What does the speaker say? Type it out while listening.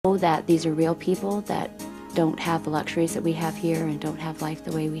know that these are real people that don't have the luxuries that we have here and don't have life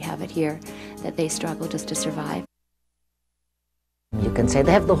the way we have it here, that they struggle just to survive. You can say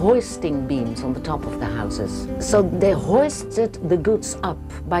they have the hoisting beams on the top of the houses. So they hoisted the goods up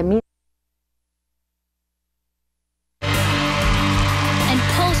by means. And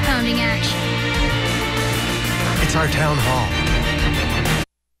pulse-pounding action. It's our town hall.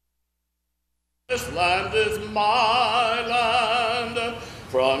 This land is my land,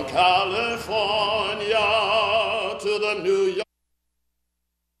 from California to the New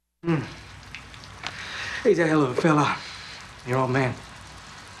York. He's a hell of a fella, your old man,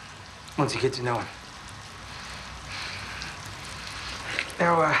 once you get to know him.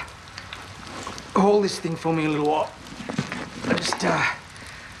 Now, hold this thing for me a little while. I just,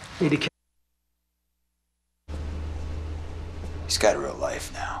 need to... He's got a real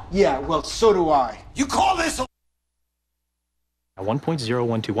life now. Yeah, well, so do I. You call this a...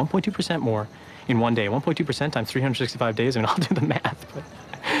 1.012, 1.2% more in one day. 1.2% times 365 days. I mean, I'll do the math, but...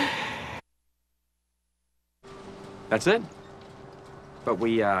 That's it? But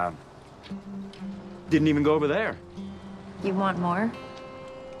we, didn't even go over there. You want more?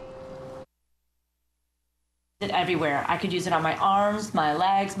 Everywhere. I could use it on my arms, my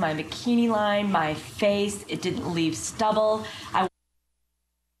legs, my bikini line, my face. It didn't leave stubble.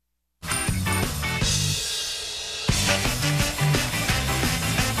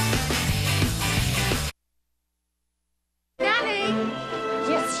 Nanny!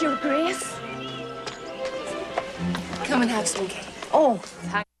 Yes, Your Grace. Come and have some cake. Oh,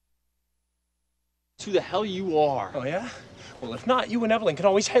 thank you. Who the hell you are? Oh, yeah? Well, if not, you and Evelyn can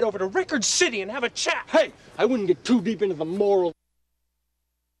always head over to Record City and have a chat. Hey, I wouldn't get too deep into the moral.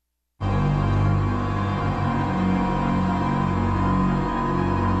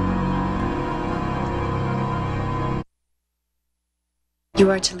 You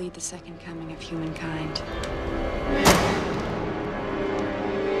are to lead the second coming of humankind.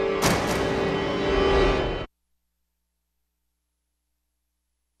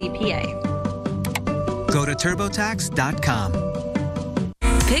 EPA. Go to TurboTax.com.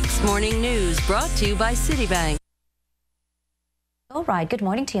 PIX Morning News brought to you by Citibank. All right, good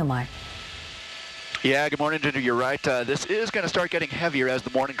morning to you, Mark. Yeah, good morning, Ginger. You're right. This is going to start getting heavier as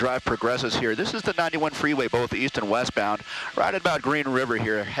the morning drive progresses here. This is the 91 freeway, both east and westbound, right at about Green River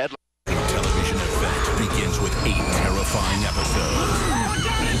here. Television event begins with 8 terrifying episodes.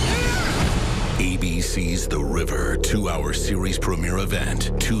 ABC's The River, 2-hour series premiere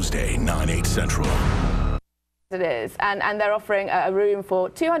event, Tuesday, 9/8 Central. It is, and they're offering a room for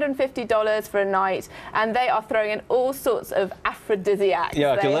 $250 for a night, and they are throwing in all sorts of aphrodisiacs.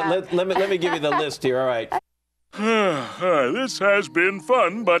 Yeah, okay, let me give you the list here, all right. This has been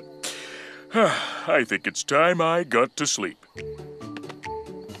fun, but I think it's time I got to sleep.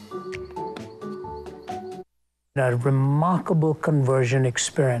 A remarkable conversion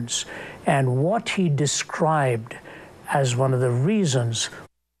experience, and what he described as one of the reasons.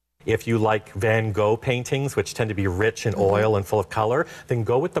 If you like Van Gogh paintings, which tend to be rich in oil and full of color, then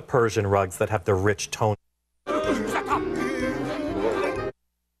go with the Persian rugs that have the rich tone.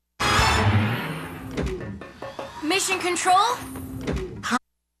 Mission Control?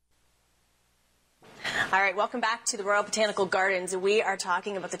 All right, welcome back to the Royal Botanical Gardens. We are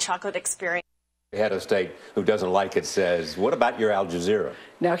talking about the chocolate experience. The head of state who doesn't like it says, what about your Al Jazeera?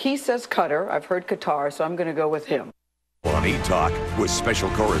 Now, he says Qatar. I've heard Qatar, so I'm going to go with him. On E-Talk with special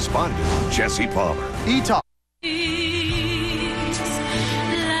correspondent Jesse Palmer. E-Talk.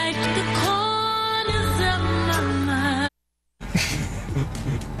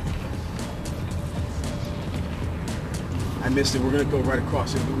 I missed it. We're going to go right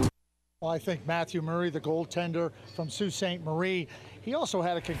across it. Well, I think Matthew Murray, the goaltender from Sault Ste. Marie, he also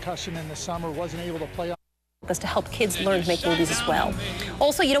had a concussion in the summer, wasn't able to play. Was to help kids learn to make movies as well.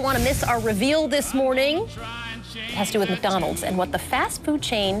 Also, you don't want to miss our reveal this morning. It has to do with McDonald's and what the fast food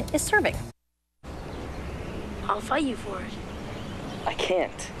chain is serving. I'll fight you for it. I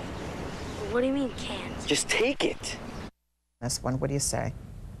can't. What do you mean can't? Just take it. This one, what do you say?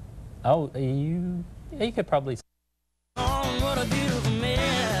 Oh, you could probably. I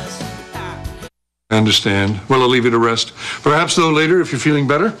understand. Well, I'll leave you to rest. Perhaps, though, later, if you're feeling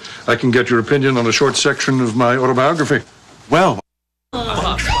better, I can get your opinion on a short section of my autobiography. Well.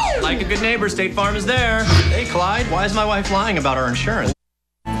 Like a good neighbor, State Farm is there. Hey, Clyde, why is my wife lying about our insurance?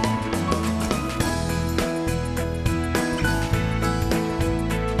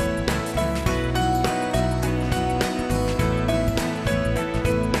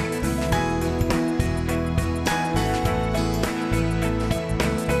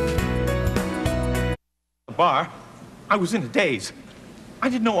 Bar, I was in a daze. I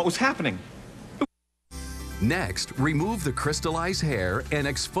didn't know what was happening. Next, remove the crystallized hair and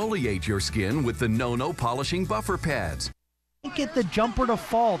exfoliate your skin with the No-No Polishing Buffer Pads. Get the jumper to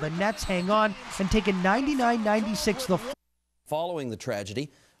fall. The Nets hang on and take a 99-96 the. Following the tragedy,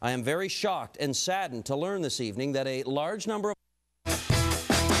 I am very shocked and saddened to learn this evening that a large number of...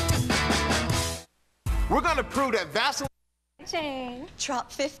 We're going to prove that Vaseline... Jane.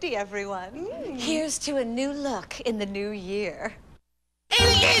 Drop 50, everyone. Here's to a new look in the new year.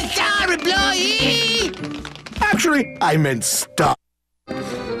 Actually, I meant stop.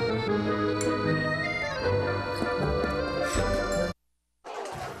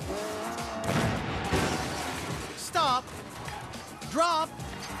 Stop. Drop.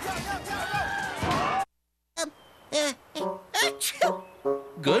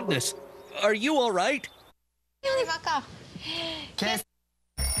 Goodness, are you all right?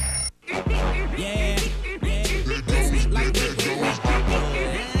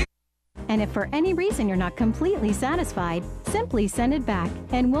 And if for any reason you're not completely satisfied, simply send it back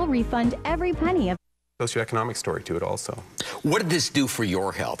and we'll refund every penny of socioeconomic story to it also. What did this do for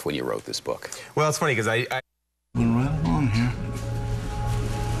your health when you wrote this book? Well, it's funny because I Been right on here.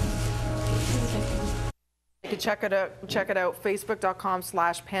 You can check it out,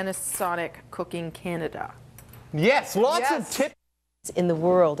 facebook.com/Panasonic Cooking Canada. Yes, lots of tips in the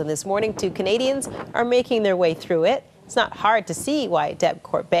world, and this morning 2 Canadians are making their way through it. It's not hard to see why Deb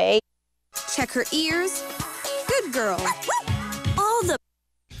Corbet. Check her ears. Good girl. All the...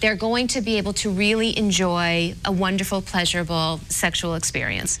 They're going to be able to really enjoy a wonderful, pleasurable sexual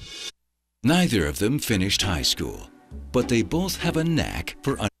experience. Neither of them finished high school, but they both have a knack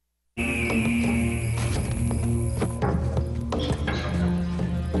for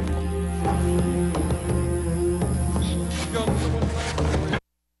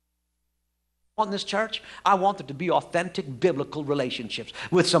On this church, I want there to be authentic biblical relationships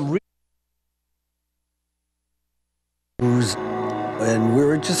with some and we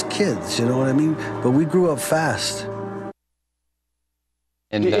were just kids, you know what I mean? But we grew up fast.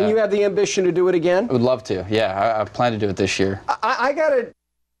 And you have the ambition to do it again? I would love to, yeah. I plan to do it this year. I got it.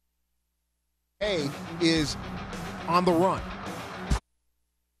 A is on the run.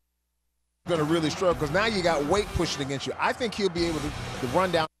 Going to really struggle because now you got weight pushing against you. I think he'll be able to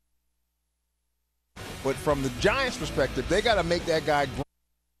run down. But from the Giants' perspective, they got to make that guy grow.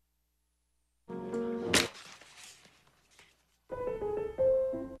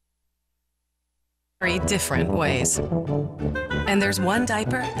 Very different ways. And there's one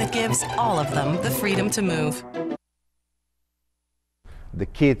diaper that gives all of them the freedom to move. The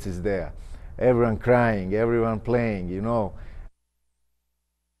kids is there. Everyone crying, everyone playing, you know.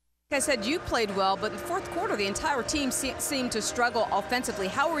 Like I said, you played well, but in the fourth quarter, the entire team seemed to struggle offensively.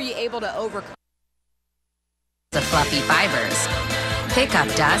 How were you able to overcome the fluffy fibers? Pick up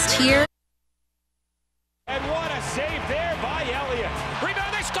dust here. And what a save there by Elliott.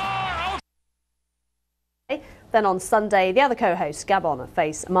 Rebound, they score! Oh. Then on Sunday, the other co-hosts, Gabon,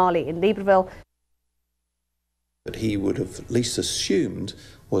 face Mali in Libreville. That he would have at least assumed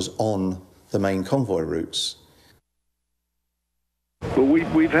was on the main convoy routes. But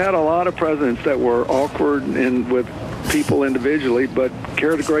we've had a lot of presidents that were awkward and with people individually, but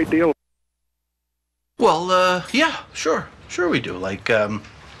cared a great deal. Well, yeah, sure we do. Like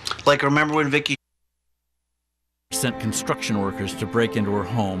remember when Vicky sent construction workers to break into her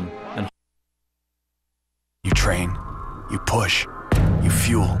home and you train, you push, you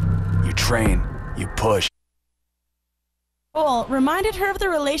fuel, you train, you push. Well, reminded her of the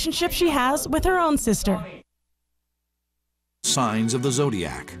relationship she has with her own sister. Signs of the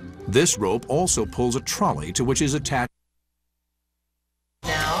zodiac. This rope also pulls a trolley to which is attached.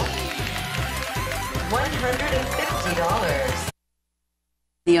 Now, $150.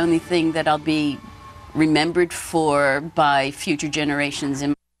 The only thing that I'll be remembered for by future generations.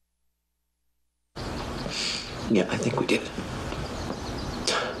 Yeah, I think we did.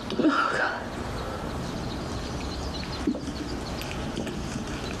 Oh, God.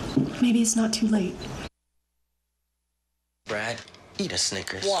 Maybe it's not too late. Brad, eat a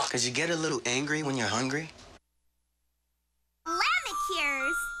Snickers. What? Because you get a little angry when you're hungry.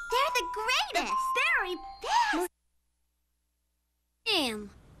 Lamacures! They're the greatest! Very best!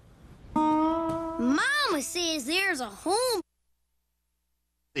 Damn. Mama says there's a home...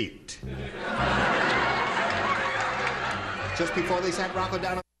 Eat. Just before they sat Rocco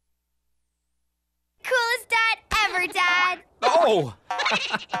down on... Coolest dad ever, Dad! Oh!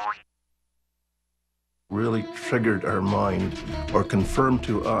 Really triggered our mind or confirmed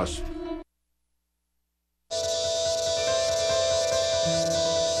to us.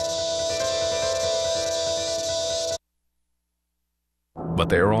 but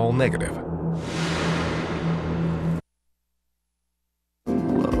they're all negative.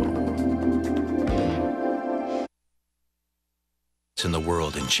 In the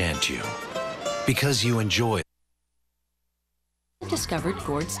world enchant you because you enjoy. Discovered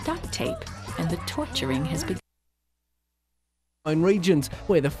Gord's duct tape, and the torturing has begun. In regions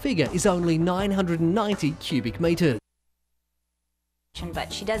where the figure is only 990 cubic meters.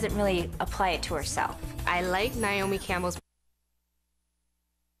 But she doesn't really apply it to herself. I like Naomi Campbell's.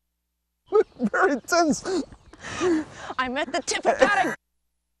 Very tense. I'm at the tip of cutting.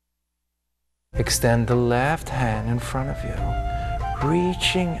 Extend the left hand in front of you.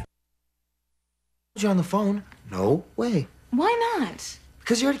 Reaching. You on the phone? No way. Why not?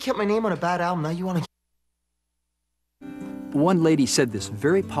 Because you already kept my name on a bad album. Now you want to. One lady said this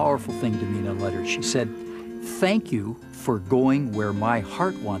very powerful thing to me in a letter. She said, "Thank you for going where my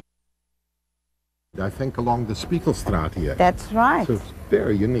heart wants." I think along the Spiegelstraat here. That's right. So it's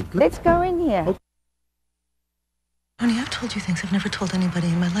very unique. Let's go in here. Okay. Honey, I've told you things I've never told anybody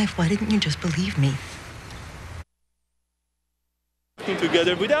in my life. Why didn't you just believe me?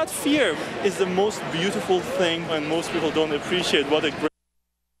 Together without fear is the most beautiful thing, and most people don't appreciate what a great.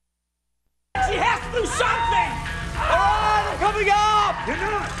 She has to do something! Oh, they're coming up! You're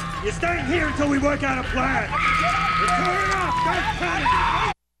not! You're staying here until we work out a plan! You're turning off! Don't panic!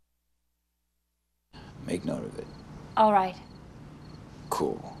 Make note of it. All right.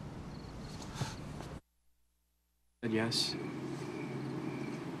 Cool. Yes.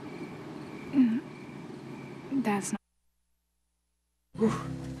 That's not.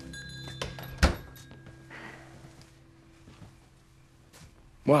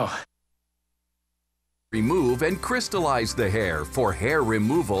 Wow. Remove and crystallize the hair for hair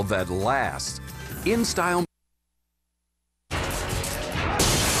removal that lasts. In style.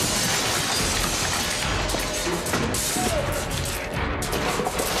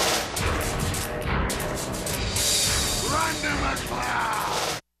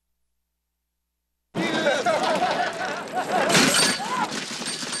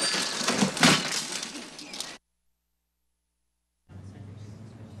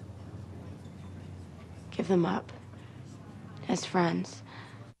 Give them up. As friends.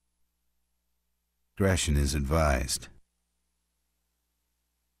 Discretion is advised.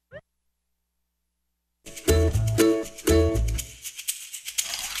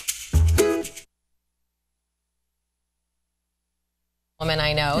 Woman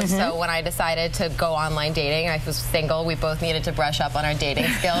I know, so when I decided to go online dating, I was single. We both needed to brush up on our dating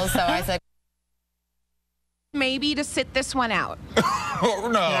skills, so I said, maybe to sit this one out. Oh,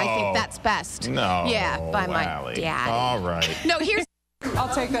 no. And I think that's best. No. Yeah, by my Allie. dad. All right. No, here's.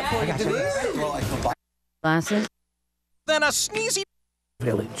 I'll take that for you, Denise. Glasses. Then a sneezy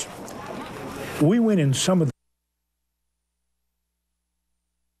village. We went in some of the